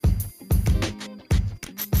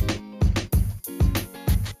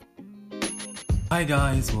Hi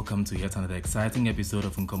guys, welcome to yet another exciting episode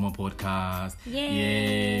of Uncommon Podcast.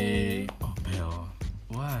 Yay! Oh, Pearl,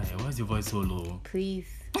 why? Why is your voice so low? Please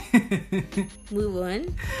move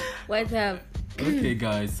on. What's up? Okay,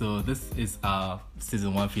 guys, so this is our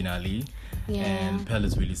season 1 finale, and Pearl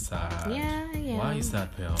is really sad. Yeah. Why is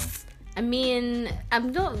that, Pearl? I mean,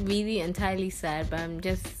 I'm not really entirely sad, but I'm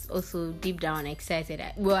just also deep down excited.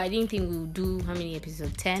 I didn't think we would do how many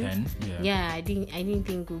episodes? 10? 10? Yeah. I didn't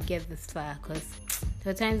think we'll get this far because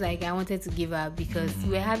there were times like I wanted to give up because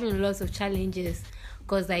we're having lots of challenges.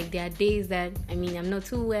 Because like there are days that I'm not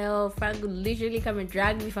too well. Frank would literally come and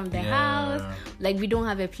drag me from the house. Like we don't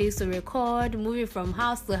have a place to record. Moving from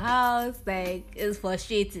house to house, like it's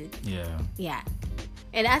frustrating. Yeah.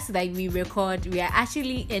 And as like we are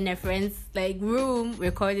actually in a friend's like room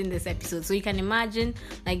recording this episode. So you can imagine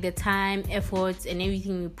like the time, efforts, and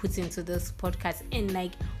everything we put into this podcast, and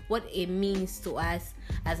like what it means to us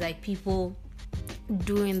as like people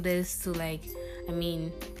doing this to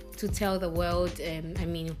to tell the world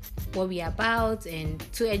what we are about and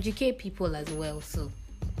to educate people as well. So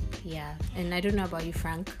yeah, and I don't know about you,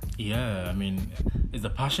 Frank. Yeah, it's the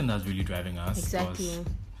passion that's really driving us. Exactly.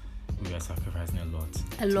 We are sacrificing a lot.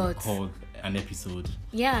 To record an episode.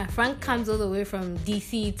 Yeah, Frank comes all the way from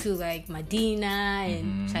DC to like Medina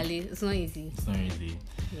and Charlie. It's not easy.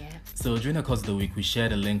 Yeah. So during the course of the week, we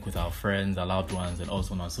shared a link with our friends, our loved ones, and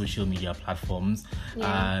also on our social media platforms.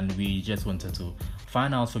 Yeah. And we just wanted to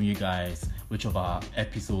find out from you guys which of our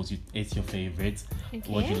episodes is your favorite.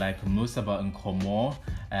 Okay. What you like most about Nkomo.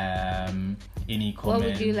 Any comment? What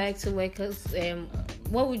would you like to work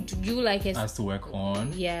what would you like us to work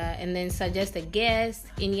on? Yeah, and then suggest a guest.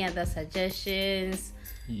 Any other suggestions?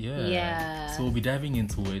 Yeah. So we'll be diving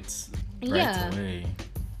into it right away.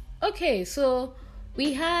 Okay, so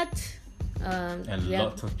we had a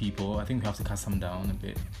lot of people. I think we have to cut some down a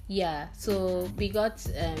bit. Yeah. So we got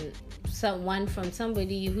someone from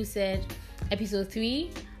somebody who said episode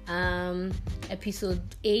 3, episode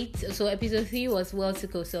 8. So episode 3 was World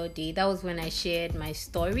Sickle Cell Day. That was when I shared my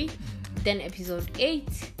story. Then episode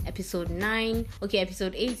 8, episode 9. Okay,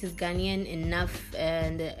 episode 8 is Ghanaian enough,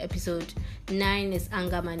 and episode 9 is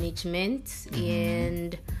anger management.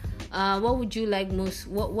 And what would you like most?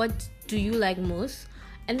 What do you like most?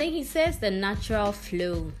 And then he says the natural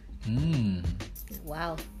flow.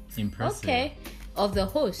 Wow. Impressive. Okay. Of the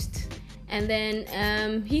host. And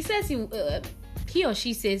then he says he or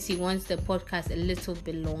she says he wants the podcast a little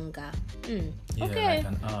bit longer. Yeah, okay. Like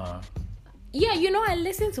an hour. Yeah, I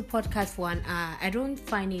listen to podcasts for an hour. I don't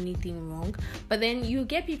find anything wrong. But then you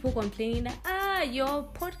get people complaining that, your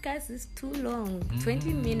podcast is too long.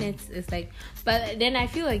 20 minutes is like... But then I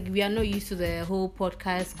feel like we are not used to the whole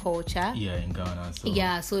podcast culture. Yeah, in Ghana. So.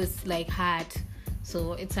 Yeah, so it's like hard.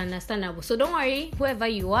 So it's understandable. So don't worry, whoever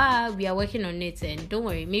you are, we are working on it. And don't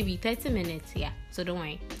worry, maybe 30 minutes. Yeah, so don't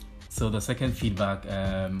worry. So the second feedback,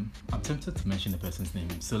 I'm tempted to mention the person's name.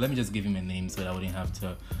 So let me just give him a name so that I wouldn't have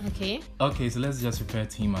to. Okay, so let's just refer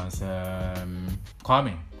to him as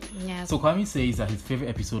Kwame. Yeah. So Kwame says that his favorite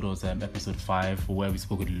episode was episode 5, where we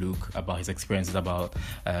spoke with Luke about his experiences about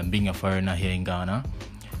being a foreigner here in Ghana,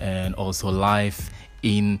 and also life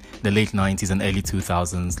in the late 90s and early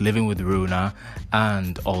 2000s, living with Runa,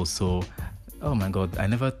 and also, oh my God, I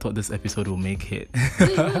never thought this episode would make it.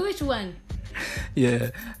 Which one? Yeah,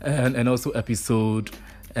 and also episode.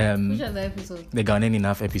 Which other episode? The Ghanaian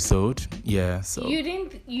Enough episode. Yeah, so you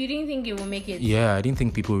didn't think it would make it? Yeah, I didn't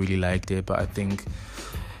think people really liked it, but I think.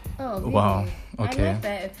 Oh, really? Wow. Okay. I love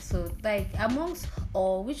that episode. Like amongst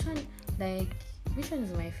all, which one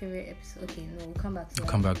is my favorite episode? Okay, no, we'll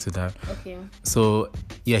come back to that. Okay. So,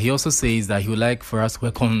 yeah, he also says that he would like for us to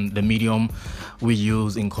work on the medium we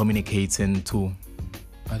use in communicating too.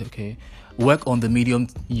 Okay. Work on the medium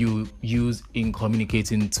you use in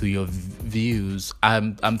communicating to your views.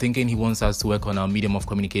 I'm thinking he wants us to work on our medium of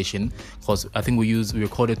communication, because I think we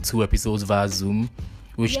recorded 2 episodes via Zoom,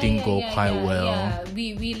 which didn't go quite well. Yeah,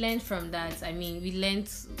 we learned from that. We learned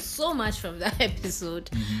so much from that episode.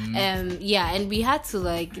 And we had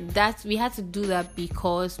to we had to do that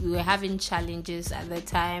because we were having challenges at the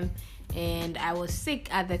time, and I was sick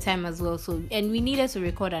at the time as well. So, and we needed to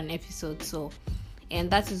record an episode. So. And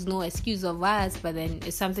that is no excuse of us, but then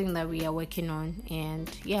it's something that we are working on. And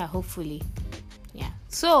yeah, hopefully. Yeah.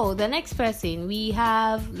 So the next person we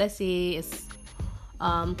have, let's say, is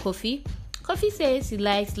Kofi. Kofi says he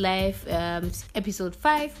likes Life episode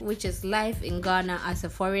 5, which is Life in Ghana as a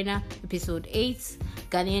Foreigner. Episode 8,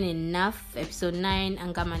 Ghanaian Enough. Episode 9,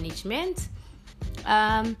 Anger Management.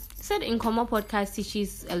 Said Nkomo podcast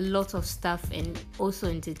teaches a lot of stuff and also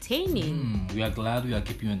entertaining. We are glad we are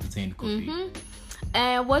keeping you entertained, Kofi.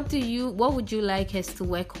 What would you like us to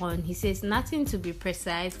work on? He says nothing to be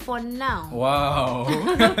precise for now. Wow.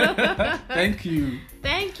 Thank you.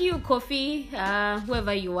 Thank you, Kofi.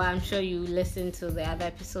 Whoever you are, I'm sure you listened to the other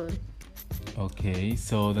episode. Okay,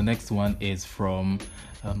 so the next one is from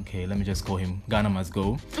let me just call him Ghana Must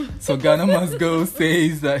Go. So Ghana Must Go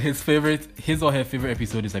says that his or her favorite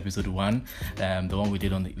episode is episode 1, the one we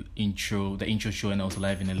did on the intro show, and also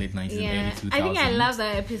live in the late 90s and early 2000s. I think I love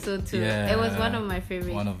that episode too. Yeah, it was one of my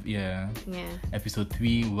favorites. Yeah. Episode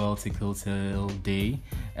 3, World Sickle Cell Day,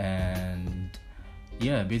 and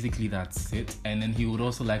yeah, basically that's it. And then he would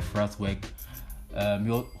also like for us to work.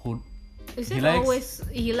 He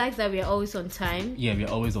likes that we are always on time. Yeah, we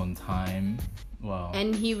are always on time. Wow.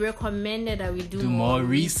 And he recommended that we do more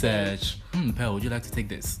research. Pearl, would you like to take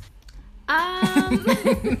this?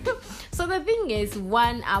 So the thing is,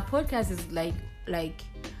 our podcast is like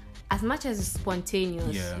as much as it's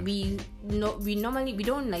spontaneous, we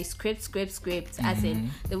don't like script as in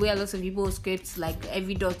the way a lot of people script like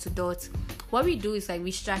every dot to dot. What we do is like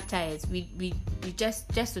we structure it. We just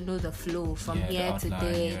to know the flow from here to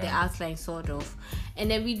there, the outline sort of, and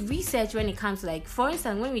then we research when it comes to, like, for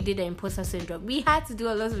instance, when we did the imposter syndrome, we had to do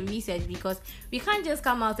a lot of research because we can't just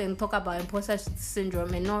come out and talk about imposter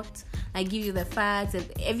syndrome and not like give you the facts and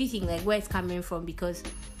everything, like where it's coming from, because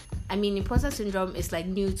I mean, imposter syndrome is like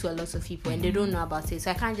new to a lot of people and they don't know about it.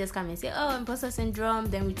 So I can't just come and say, oh, imposter syndrome,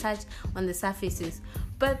 then we touch on the surfaces.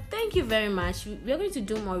 But thank you very much. We're going to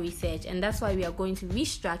do more research, and that's why we are going to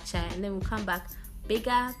restructure, and then we'll come back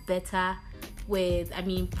bigger, better, with,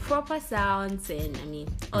 proper sounds and,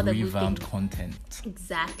 all the revamped content.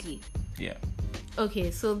 Exactly. Yeah.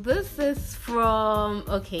 Okay, so this is from,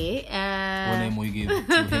 what name will you give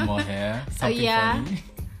to him or her? Something funny?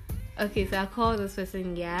 Okay, so I'll call this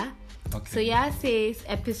person Yeah. Okay. So Yeah says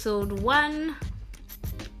episode 1,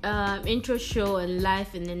 intro show and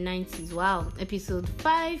life in the 90s. Wow. Episode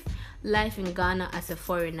 5, life in Ghana as a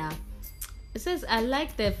foreigner. It says, I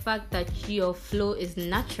like the fact that your flow is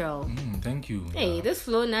natural. Thank you. Hey, this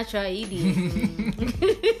flow natural, Edie.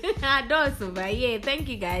 I don't so, but yeah, thank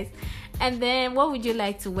you guys. And then what would you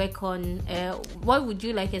like to work on? What would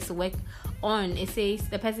you like us to work on? It says,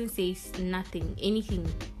 the person says nothing,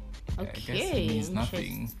 anything. Okay. I guess it means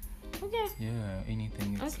nothing. Okay. Yeah,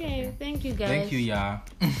 anything. Okay, thank you guys. Thank you, Yeah.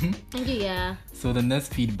 Thank you, Yeah. So the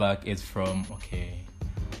next feedback is from,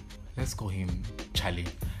 let's call him Charlie.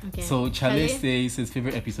 Okay. So Charlie says his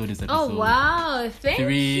favorite episode is episode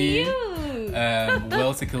 3.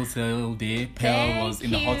 World Sickle Cell Day. Pearl was in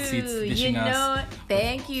the hot seat dishing us.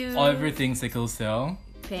 Thank you. Everything sickle cell.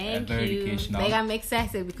 Thank very you. educational. Like, I'm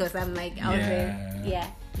excited because I'm like out there. Yeah.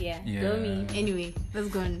 Go me. Anyway, let's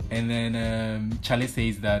go on. And then Charlie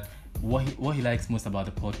says that what he likes most about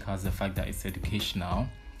the podcast, the fact that it's educational.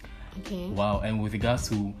 Okay. Wow. And with regards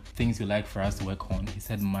to things you like for us to work on, he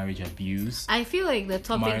said marriage abuse. I feel like the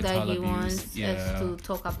topic that he abuse, wants us to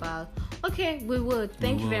talk about. Okay, we would.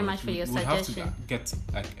 Thank you very much for your suggestion. Have to get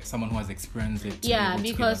like someone who has experienced it. Yeah,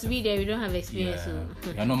 because we don't have experience. Yeah.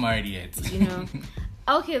 So. You're not married yet. You know.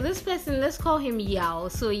 Okay, this person, let's call him Yao.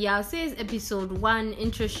 So Yao says episode 1,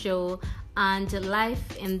 intro show, and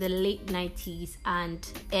life in the late 90s and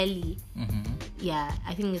early. Yeah,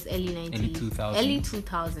 I think it's early 90s. Early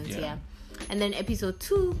 2000s, yeah. And then episode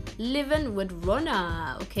 2, living with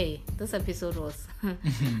Rona. Okay, this episode was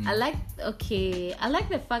I like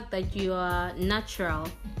the fact that you are natural.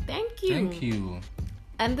 Thank you.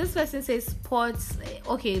 And this person says sports.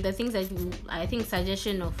 Okay, the things that I think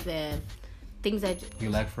suggestion of things that you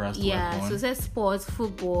like for us to work on. So it says sports,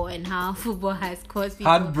 football, and how football has caused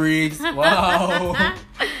people heartbreaks. Wow.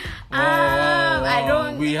 I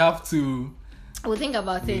don't. We have to. We'll think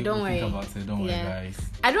about it. Don't worry. Think about it. Don't worry, guys.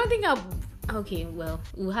 I don't think Okay, well,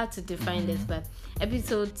 we'll have to define this, but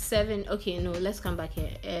episode 7. Okay, no, let's come back here.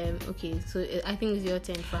 Okay, so I think it's your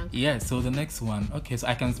turn, Frank. Yeah. So the next one. Okay, so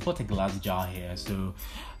I can spot a glass jar here. So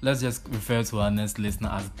let's just refer to our next listener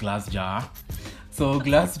as Glass Jar. So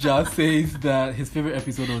Glass Jar says that his favorite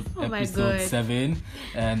episode was episode 7,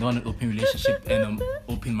 and the one on open relationship and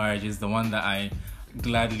open marriages. The one that I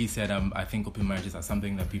gladly said I think open marriages are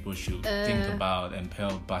something that people should think about, and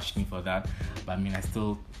Pearl bashed me for that. But I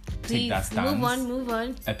still take that stance. Move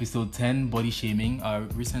on. Episode 10, body shaming, our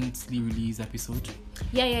recently released episode.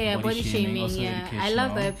 Yeah. Body shaming. Yeah, I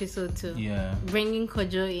love that episode too. Yeah, bringing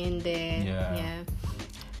Kojo in there. Yeah.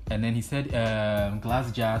 And then he said,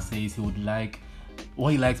 Glass Jar says he would like.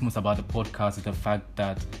 What he likes most about the podcast is the fact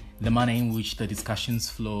that the manner in which the discussions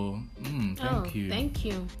flow. Thank you. Thank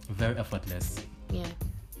you. Very effortless. Yeah.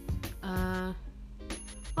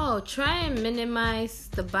 Oh, try and minimize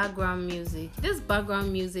the background music. This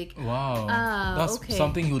background music. Wow. That's okay.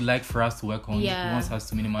 something you would like for us to work on. Yeah. He wants us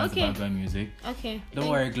to minimize the background music. Okay. Don't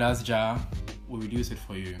worry, Glass Jar. We'll reduce it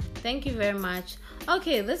for you. Thank you very much.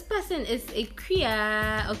 Okay, this person is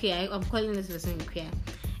Ikria. Okay, I'm calling this person Ikria.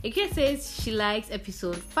 Ikria says she likes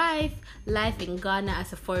episode 5, Life in Ghana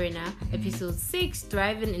as a Foreigner. Episode 6,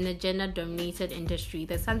 Thriving in a Gender-Dominated Industry.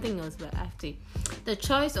 There's something else, but after. The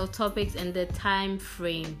choice of topics and the time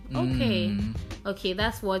frame. Okay. Okay,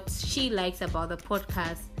 that's what she likes about the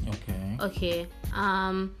podcast. Okay.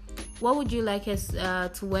 What would you like us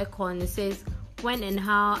to work on? It says, when and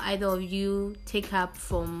how either of you take up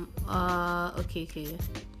from okay.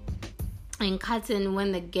 And cutting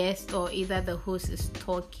when the guest or either the host is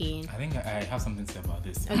talking. I think I have something to say about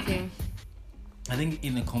this. Okay. I think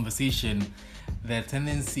in a conversation, there's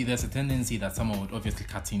a tendency that someone would obviously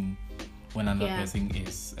cut in when another person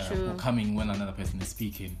is or coming when another person is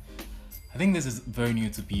speaking. I think this is very new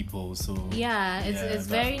to people, so it's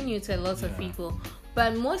very new to a lot of people.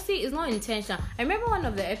 But mostly it's not intentional. I remember one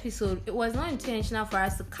of the episodes, it was not intentional for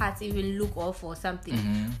us to cut, even look off or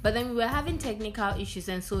something. But then we were having technical issues,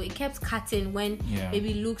 and so it kept cutting when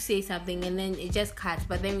maybe Luke says something and then it just cuts.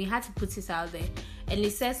 But then we had to put it out there. And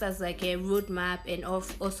it serves as like a roadmap, and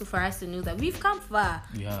also for us to know that we've come far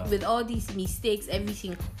with all these mistakes,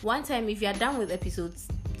 everything. One time, if you're done with episodes,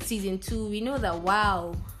 season 2, we know that,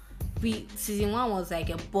 wow, season 1 was like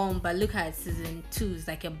a bomb, but look at season 2, it's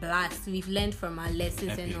like a blast. We've learned from our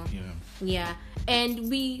lessons. Epic, and all. And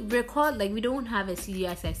we record, like, we don't have a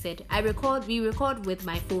studio, as I said. We record with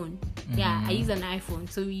my phone. I use an iPhone,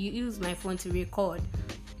 so we use my phone to record.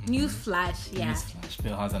 Newsflash, Newsflash,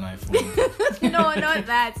 Bill has an iPhone. No, not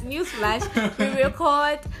that. Newsflash, we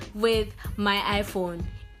record with my iPhone,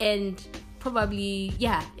 and probably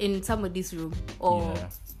in somebody's room or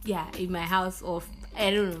in my house, or I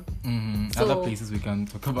don't know. So, other places we can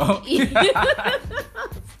talk about.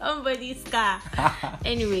 Somebody's car.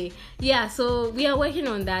 Anyway, so we are working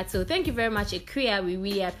on that. So thank you very much, Ikria. We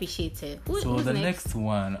really appreciate it. Who's next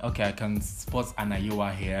one? Okay, I can spot an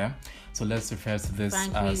Ayoa here. So let's refer to this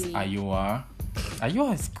as Ayoa.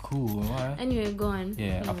 Ayoa is cool. What? Anyway, go on.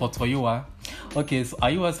 Apotoyoa. Okay, so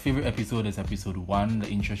Ayoa's favorite episode is episode 1, the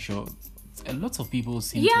intro show. A lot of people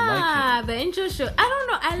seem to like it. The intro show. I don't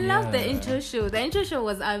know. I love the intro show. The intro show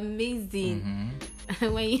was amazing.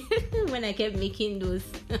 When I kept making those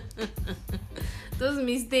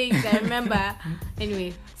mistakes, I remember.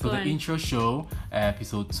 Anyway, so the intro show,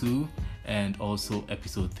 episode 2, and also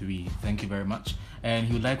episode 3. Thank you very much. And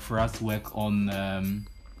he would like for us to work on.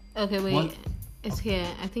 Okay, wait. What? It's here.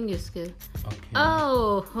 I think it's good. Okay.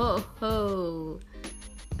 Oh, ho.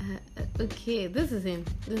 Okay, this is him.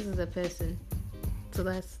 This is the person. So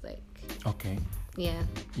that's like. Okay.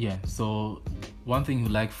 Yeah. So one thing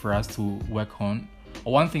he'd like for us to work on,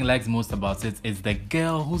 or one thing he likes most about it, is the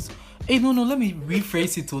girl who's. Hey, no. Let me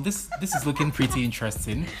rephrase it. This is looking pretty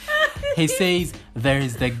interesting. He says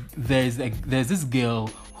there's this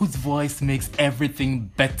girl whose voice makes everything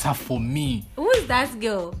better for me. Who is that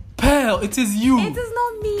girl? Pearl, it is you. It is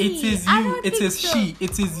not me. It is you. It is she.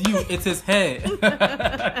 It is you. It is her.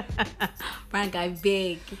 Frank, I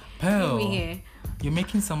beg. Pearl, give me here. You're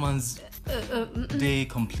making someone's day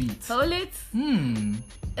complete. Hold it.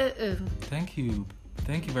 Thank you.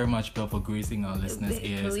 Thank you very much, Pearl, for gracing our listeners'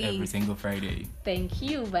 ears every single Friday. Thank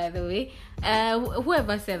you, by the way.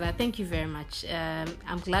 Whoever said that, thank you very much.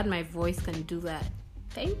 I'm glad my voice can do that.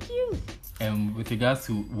 Thank you. And with regards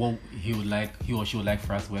to what he or she would like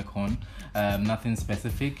for us to work on, nothing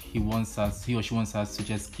specific. He or she wants us to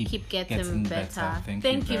just keep getting better.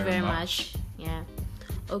 Thank you very much. Yeah.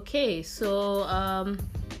 Okay, so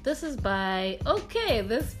this is by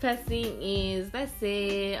this person is, let's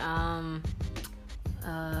say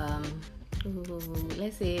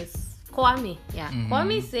let's say it's Kwame.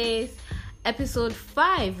 Kwame says episode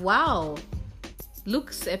 5. Wow.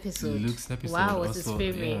 Luke's episode. Wow, was his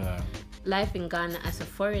favorite. Life in Ghana as a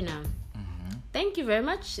Foreigner. Thank you very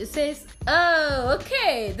much. It says,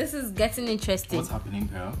 okay, this is getting interesting. What's happening,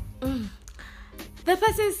 girl? The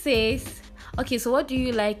person says, okay, so what do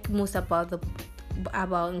you like most about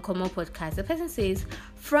Nkomo podcast? The person says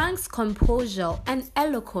Frank's composure and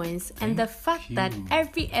eloquence, and the fact that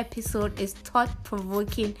every episode is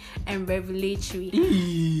thought-provoking and revelatory.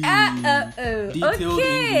 Okay,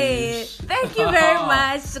 English. Thank you very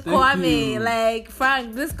much, Kwame. Like,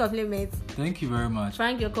 Frank, this compliment. Thank you very much,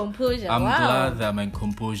 Frank. Your composure. I'm glad that my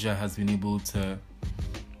composure has been able to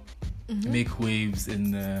make waves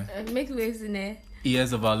in the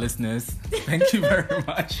ears of our listeners. Thank you very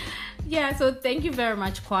much. So thank you very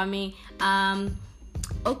much, Kwame.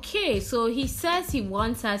 Okay, so he says he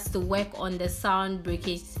wants us to work on the sound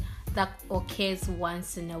breakage that occurs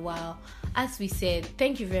once in a while. As we said,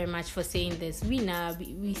 thank you very much for saying this. We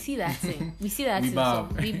see that thing. We see that We thing. bow.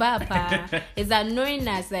 So we bow, pa. It's annoying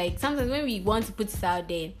us. Like sometimes when we want to put it out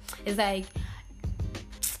there, it's like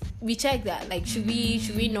we check that. Like should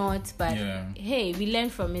we not? But hey, we learn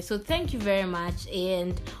from it. So thank you very much,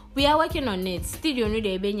 and we are working on it. Studio no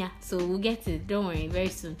de benya, so we'll get it. Don't worry, very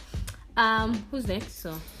soon. Who's next?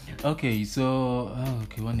 So Okay, so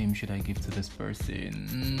what name should I give to this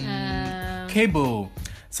person? Cable.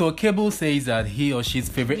 So Cable says that he or she's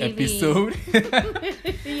favorite Maybe. episode.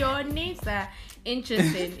 Your names are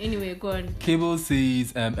interesting. Anyway, go on. Cable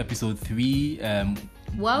says episode 3.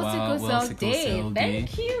 Well, sickle cell day.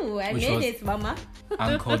 Thank you. I which made was it, Mama.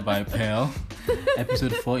 Anchored by Pearl.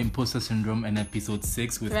 Episode 4, Imposter Syndrome, and episode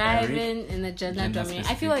 6 with Eric. Thriving in the gender domain.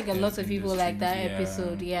 I feel like a lot of people like that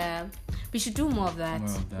episode. Yeah, we should do more of that.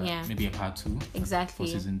 Yeah, maybe a part 2. Exactly.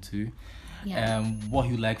 For season 2. Yeah. What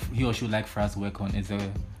he or she would like for us to work on is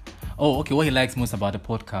what he likes most about the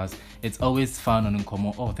podcast. It's always fun and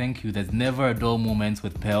Nkomo. Oh, thank you. There's never a dull moment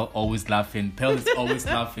with Pearl. Always laughing. Pearl is always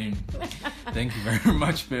laughing. Thank you very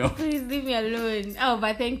much, Pearl. Please leave me alone. Oh,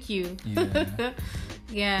 but thank you. Yeah.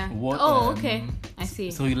 Yeah. Okay. I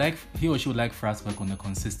see. So he or she would like for us to work on the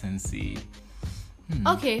consistency.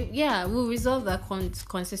 Okay, yeah, we'll resolve that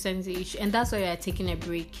consistency issue, and that's why we are taking a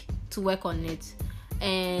break to work on it.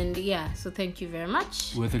 And yeah, so thank you very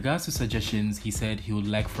much. With regards to suggestions, he said he would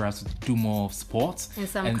like for us to do more of sports and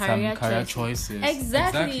some career choices.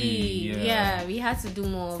 Exactly. Yeah, we had to do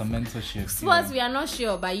more. Some mentorship. Sports, we are not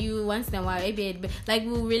sure, but you once in a while, maybe like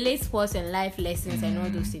we'll relate sports and life lessons and all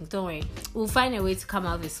those things. Don't worry, we'll find a way to come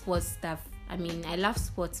out with sports stuff. I mean, I love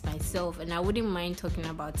sports myself, and I wouldn't mind talking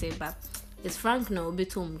about it, but it's Frank no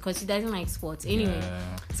bitum because he doesn't like sports anyway.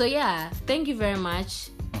 So yeah, thank you very much.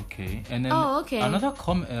 Okay, and then another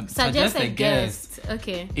suggest a guest.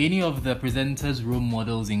 Okay. Any of the presenters' role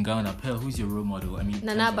models in Ghana? Pearl, who's your role model? I mean,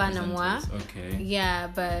 Nana Banamwa. Okay. Yeah,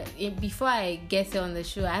 but before I get on the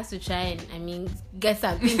show, I have to try and get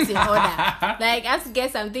some things in order. Like I have to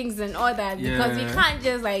get some things in order because we can't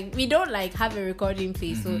just we don't have a recording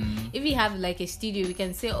place. So if we have a studio, we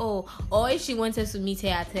can say or if she wants us to meet her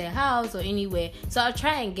at her house or anywhere. So I'll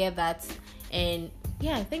try and get that. And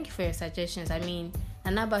yeah, thank you for your suggestions. I mean,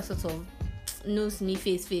 Anaba sort of knows me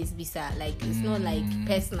face bisa. It's not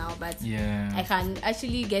personal, but I can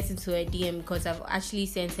actually get into her DM because I've actually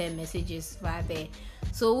sent her messages via there.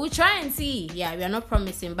 So we'll try and see. Yeah, we are not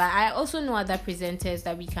promising, but I also know other presenters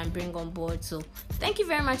that we can bring on board. So thank you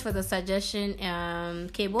very much for the suggestion,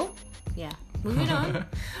 Cable. Yeah, moving on.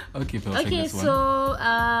 Okay, perfect. Okay, so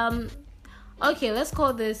okay, let's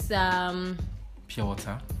call this pure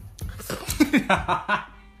water.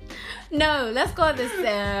 No, let's call this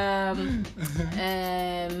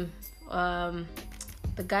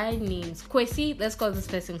the guy names Kwesi. Let's call this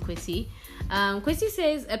person Kwesi. Kwesi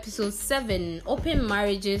says episode 7, open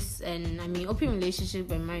marriages and open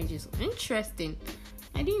relationship and marriages. Interesting.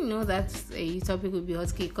 I didn't know that a topic would be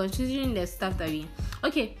hot cake considering the stuff that we.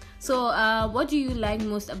 Okay, so what do you like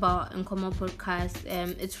most about Nkomo podcast?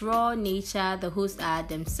 It's raw nature. The hosts are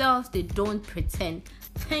themselves. They don't pretend.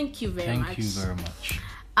 Thank you very much. Thank you very much.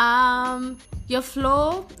 Your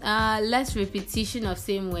flow, less repetition of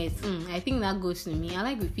same words. I think that goes to me. I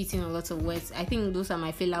like repeating a lot of words. I think those are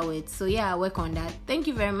my filler words. So yeah, I work on that. Thank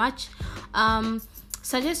you very much.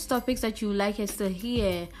 Suggest topics that you would like us to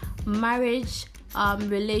hear. Marriage,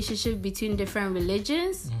 relationship between different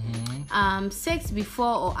religions, sex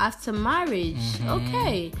before or after marriage.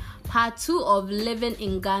 Okay. Part 2 of living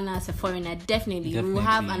in Ghana as a foreigner. Definitely. We'll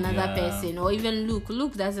have another person, or even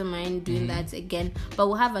Luke doesn't mind doing that again, but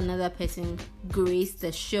we'll have another person grace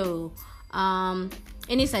the show.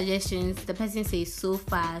 Any suggestions? The person says so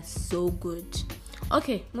far so good.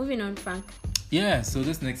 Okay, moving on, Frank. Yeah, so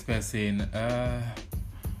this next person,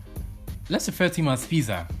 let's refer to him as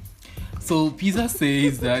Pizza. So Pizza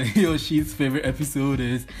says that he or she's favorite episode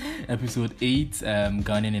is episode 8,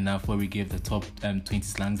 Ghanaian Enough, where we give the top 20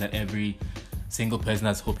 slangs that every single person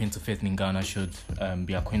that's hoping to fit in Ghana should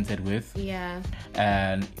be acquainted with. Yeah.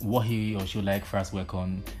 And what he or she would like for us to work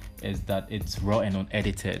on is that it's raw and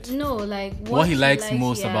unedited. No, what he likes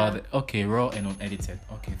most about it. Okay, raw and unedited.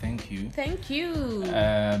 Okay, thank you. Thank you.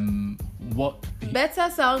 What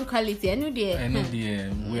better sound quality? I know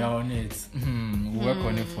dear. We are on it. We'll work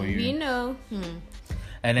on it for you. We know.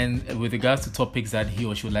 And then with regards to topics that he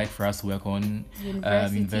or she would like for us to work on,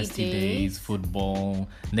 university days, football,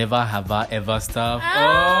 never have I ever stuff.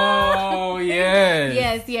 Oh,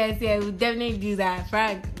 yes. Yes. We'll definitely do that,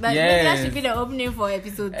 Frank. That should be the opening for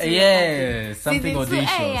episode 2. Yes, something audacious.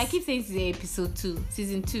 Hey, I keep saying episode 2,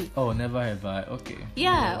 season 2. Oh, never have I. Okay.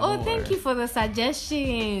 Yeah. Thank you for the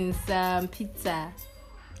suggestions, Pizza.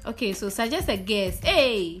 Okay, so suggest a guest.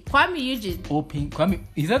 Hey, Kwame Eugene.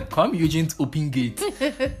 Is that Kwame Eugene's open gate?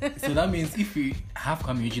 So that means if we have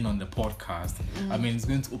Kwame Eugene on the podcast, I mean, it's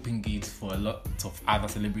going to open gates for a lot of other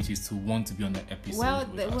celebrities to want to be on the episode. Well,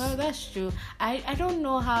 that's true. I don't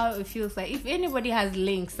know how it feels like. If anybody has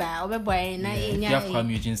links, if you have Kwame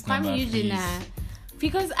Eugene's number, please.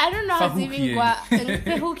 Because I don't know how to even go.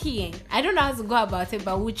 I don't know how to go about it,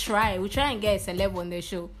 but we'll try. We'll try and get a celeb on the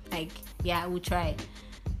show. We'll try.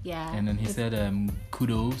 Yeah. And then he said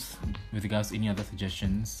kudos with regards to any other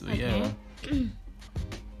suggestions. So yeah.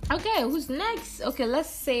 Okay, who's next? Okay, let's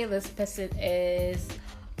say this person is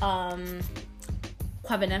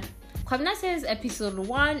Kwabena. Kwabena says episode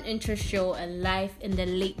 1 intro show and life in the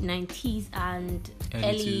late 90s and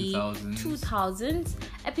early 2000s.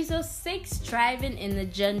 Episode 6 thriving in the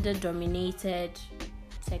gender dominated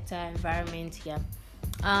sector environment. Yeah.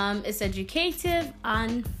 It's educative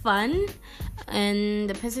and fun, and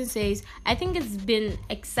the person says, I think it's been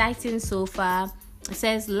exciting so far. It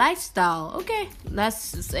says lifestyle. Okay,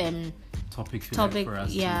 that's topic for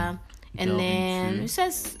us. Yeah. And then it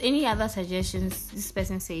says any other suggestions. This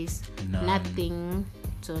person says nothing.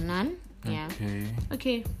 So none. Yeah.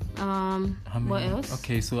 Okay. What else?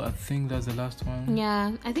 Okay, so I think that's the last one.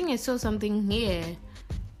 Yeah, I think I saw something here.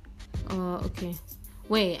 Okay.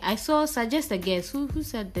 Wait, I saw suggest a guest. Who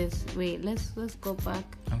said this? Wait, let's go back.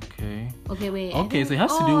 Okay, wait. Okay, so it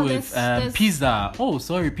has to do with pizza. Oh,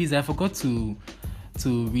 sorry, pizza. I forgot to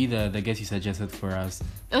read the guest you suggested for us.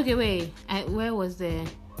 Okay, wait. Where was the?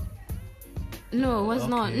 No, it was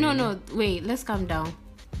not. No. Wait, let's calm down.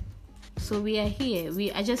 So we are here.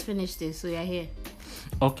 I just finished this, so we are here.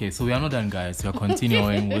 Okay, so we are not done, guys. We are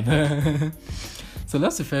continuing with. So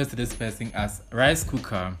let's refer to this person as Rice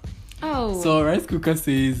Cooker. Oh. So Rice Cooker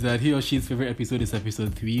says that he or she's favorite episode is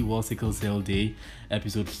episode 3, World Sickle Cell Day.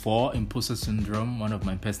 Episode 4, Imposter Syndrome, one of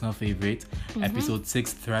my personal favorite. Episode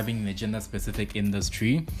 6, Thriving in a Gender-Specific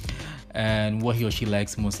Industry. And what he or she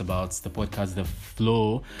likes most about the podcast, the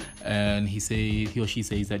flow. And he or she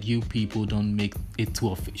says that you people don't make it too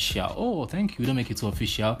official. Oh, thank you. Don't make it too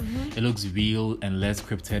official. It looks real and less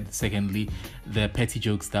scripted. Secondly, the petty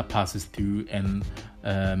jokes that passes through. And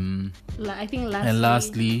I think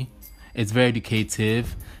lastly, it's very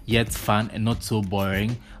educative, yet fun and not so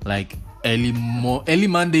boring. Like early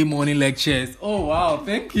Monday morning lectures. Oh wow,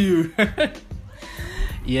 thank you.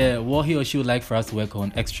 Yeah, what he or she would like for us to work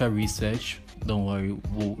on, extra research. Don't worry.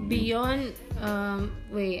 Beyond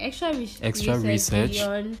extra research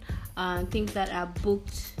beyond things that are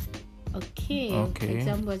booked. Okay.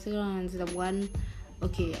 Example, the one.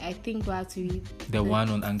 Okay, I think we have to read the one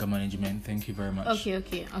on anger management. Thank you very much.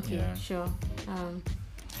 Okay. Yeah. Sure.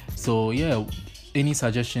 So yeah, any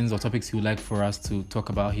suggestions or topics you would like for us to talk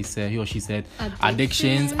about? He or she said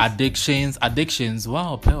addictions.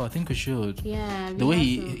 Wow, Pearl, I think we should. Yeah. The way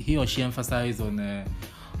he or she emphasized on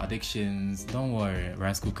addictions. Don't worry,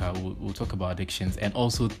 Rice Cooker. We'll talk about addictions, and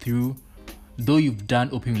also though you've done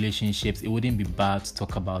open relationships, it wouldn't be bad to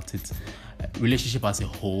talk about it. Relationship as a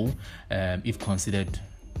whole, if considered.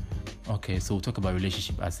 Okay, so we'll talk about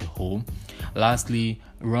relationship as a whole. Lastly,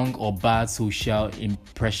 wrong or bad social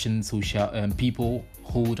impressions people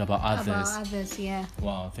hold about others. Yeah.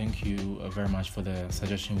 Wow, thank you very much for the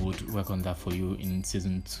suggestion. We'll work on that for you in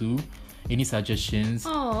season 2. Any suggestions?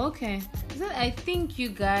 Oh, okay. So I think you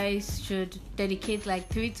guys should dedicate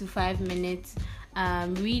 3 to 5 minutes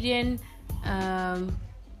reading,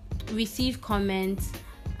 receive comments.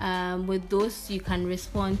 With those you can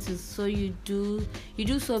respond to, so you do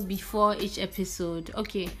so before each episode.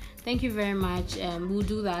 Okay, thank you very much. We'll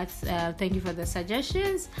do that. Thank you for the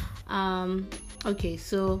suggestions. Okay,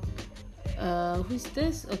 so who's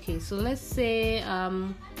this? Okay, so let's say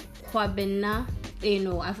Kwabena.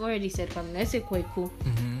 No, I've already said Kwabena. Let's say Kweku.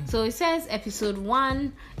 So it says episode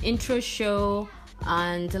 1 intro show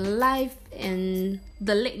and life in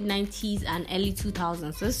the late 90s and early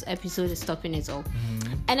 2000s. This episode is stopping it all.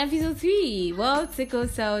 And episode 3, World Sickle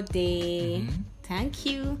Cell Day. Thank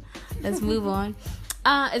you. Let's move on.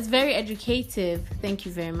 It's very educative. Thank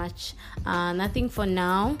you very much. Nothing for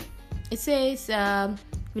now. It says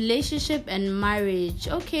relationship and marriage.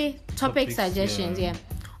 Okay, topic suggestions. Yeah.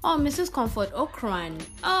 Oh, Mrs. Comfort Okran.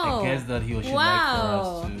 Oh, I guess that he or she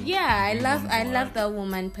wow. like for us to Yeah, I bring love on board. that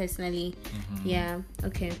woman personally. Yeah.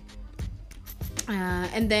 Okay.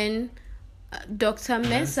 And then Dr.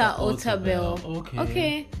 Mensa Otabel.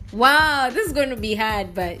 Okay. Wow, this is going to be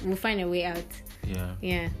hard, but we'll find a way out. Yeah.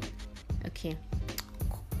 Yeah. Okay.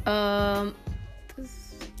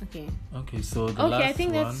 Okay. Okay, so the last I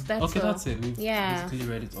think one. that's okay, all. that's it. We've basically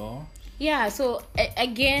read it all. Yeah, so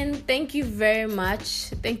again, thank you very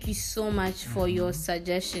much. Thank you so much for your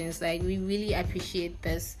suggestions. Like, we really appreciate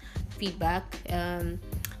this feedback. I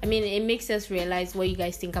mean, it makes us realize what you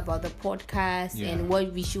guys think about the podcast and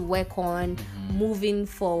what we should work on moving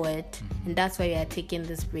forward. And that's why we are taking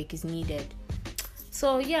this break is needed.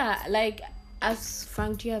 So yeah, like, as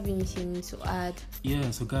Frank, do you have anything to add?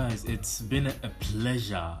 Yeah, so guys, it's been a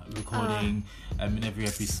pleasure recording every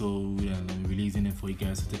episode and then releasing it for you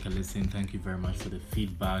guys to take a listen. Thank you very much for the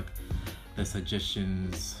feedback, the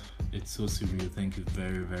suggestions. It's so surreal. Thank you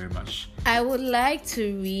very, very much. I would like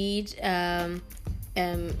to read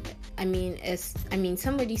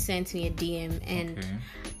somebody sent me a DM and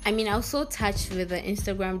I was so touched with the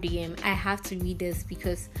Instagram DM. I have to read this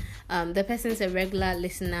because the person is a regular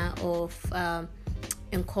listener of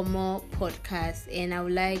Nkomo podcast, and I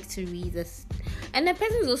would like to read this. And the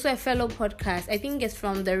person is also a fellow podcast. I think it's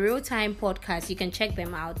from the Real Time podcast. You can check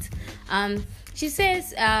them out. She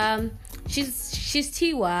says she's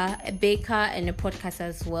Tiwa, a baker and a podcast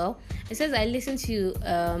as well. It says I listen to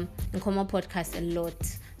Nkomo podcast a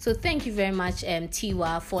lot. So thank you very much,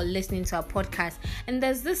 Tiwa, for listening to our podcast. And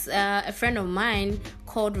there's this a friend of mine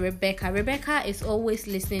called Rebecca. Rebecca is always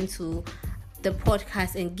listening to the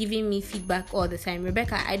podcast and giving me feedback all the time.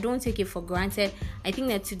 Rebecca, I don't take it for granted. I think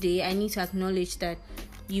that today I need to acknowledge that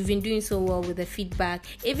you've been doing so well with the feedback.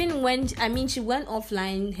 Even when, she went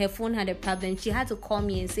offline, her phone had a problem. She had to call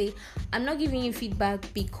me and say, I'm not giving you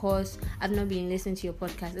feedback because I've not been listening to your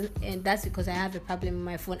podcast. And that's because I have a problem with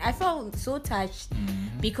my phone. I felt so touched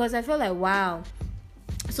because I felt like, wow.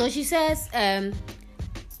 So she says,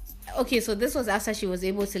 so this was after she was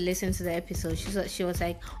able to listen to the episode. She was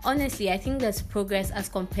like, honestly, I think there's progress as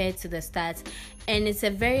compared to the start, and it's a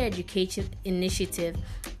very educative initiative.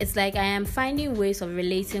 It's like I am finding ways of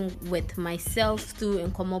relating with myself through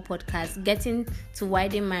Nkomo podcast, getting to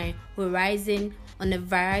widen my horizon on a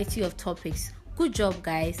variety of topics. Good job,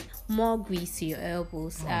 guys. More grease to your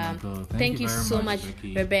elbows. Thank you so much,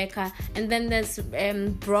 Becky. Rebecca. And then there's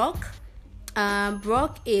Brock.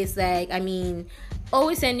 Brock is like,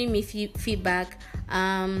 always sending me feedback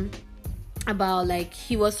about, like,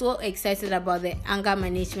 he was so excited about the anger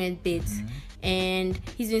management bits, and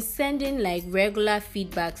he's been sending like regular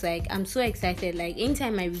feedbacks. Like, I'm so excited, like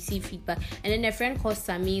anytime I receive feedback. And then a friend called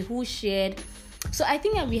Sami who shared. So I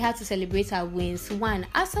think that we had to celebrate our wins. One,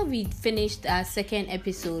 after we finished our second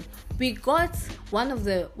episode, we got one of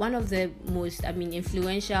the most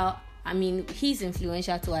influential. He's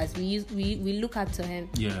influential to us. We look up to him.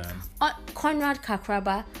 Yeah. Conrad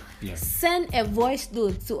Kakraba sent a voice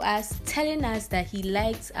note to us telling us that he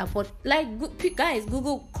likes our pod. Like, guys,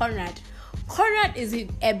 Google Conrad. Conrad is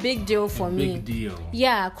a big deal for me. Big deal.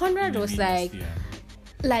 Yeah, Conrad was like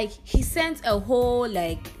he sent a whole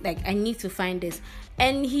like I need to find this.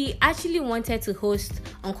 And he actually wanted to host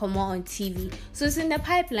Nkomo on TV. So it's in the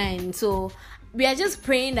pipeline. So we are just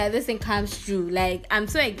praying that this thing comes true. Like, I'm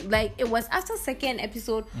so like, it was after second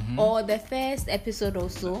episode or the first episode or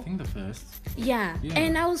so. I think the first. Yeah.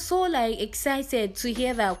 And I was so like excited to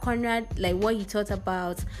hear that Conrad, like, what he thought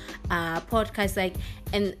about podcast, like,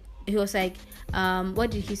 and he was like,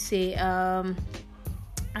 what did he say?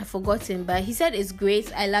 I've forgotten, but he said it's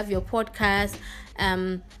great. I love your podcast.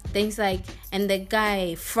 Things like, and the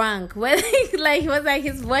guy Frank, well, like, he was like,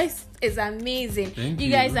 his voice is amazing. You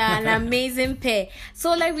guys are an amazing pair.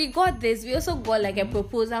 So like, we got this. We also got like a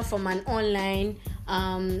proposal from an online,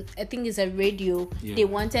 I think it's a radio. They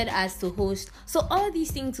wanted us to host. So all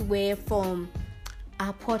these things were from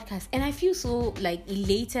our podcast, and I feel so like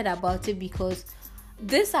elated about it because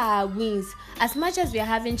these are our wins. As much as we are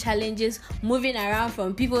having challenges moving around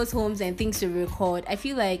from people's homes and things to record, I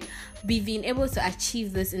feel like we've been able to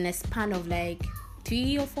achieve this in a span of like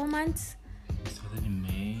 3 or 4 months. Started in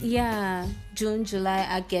May. Yeah, June, July,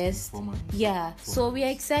 August. 4 months. Yeah, so we are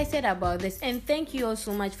excited about this, and thank you all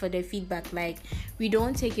so much for the feedback. Like, we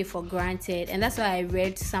don't take it for granted, and that's why I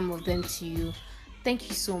read some of them to you. Thank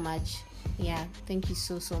you so much. Yeah, thank you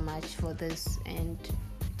so much for this. And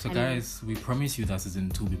so guys, we promise you that season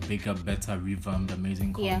 2 will be bigger, better, revamped,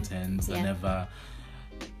 amazing content than ever.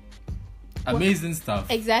 Amazing stuff.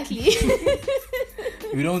 Exactly.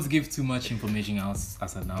 We don't give too much information as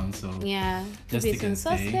announced, so yeah, just take and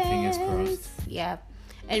stay. Fingers crossed. Yeah.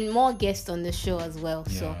 and more guests on the show as well.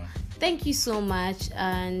 Yeah. So thank you so much,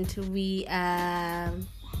 and we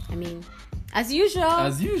as usual,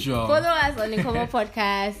 follow us on the Common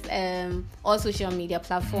Podcast, all social media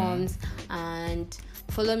platforms, and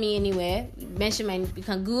follow me anywhere. You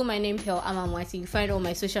can Google my name, Pearl Amamwati. You find all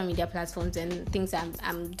my social media platforms and things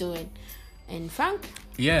I'm doing. And Frank?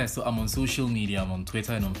 Yeah, so I'm on social media. I'm on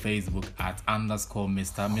Twitter and on Facebook at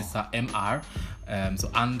 _Mr. MR. So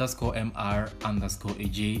 _MR_AJADJEI.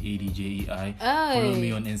 Oh, follow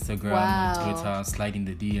me on Instagram, wow. on Twitter, slide in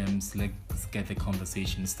the DMs. Let's get the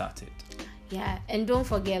conversation started. Yeah, and don't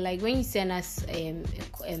forget, like, when you send us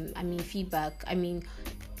feedback,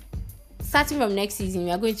 starting from next season,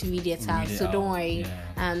 we are going to read it out, so don't worry.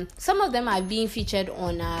 Yeah. Some of them are being featured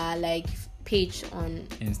on our page on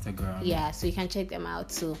Instagram. Yeah, so you can check them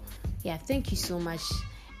out. So yeah, thank you so much.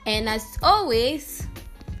 And as always,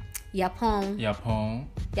 Yapon.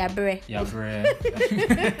 Yabre.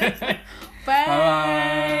 Bye.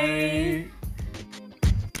 Bye.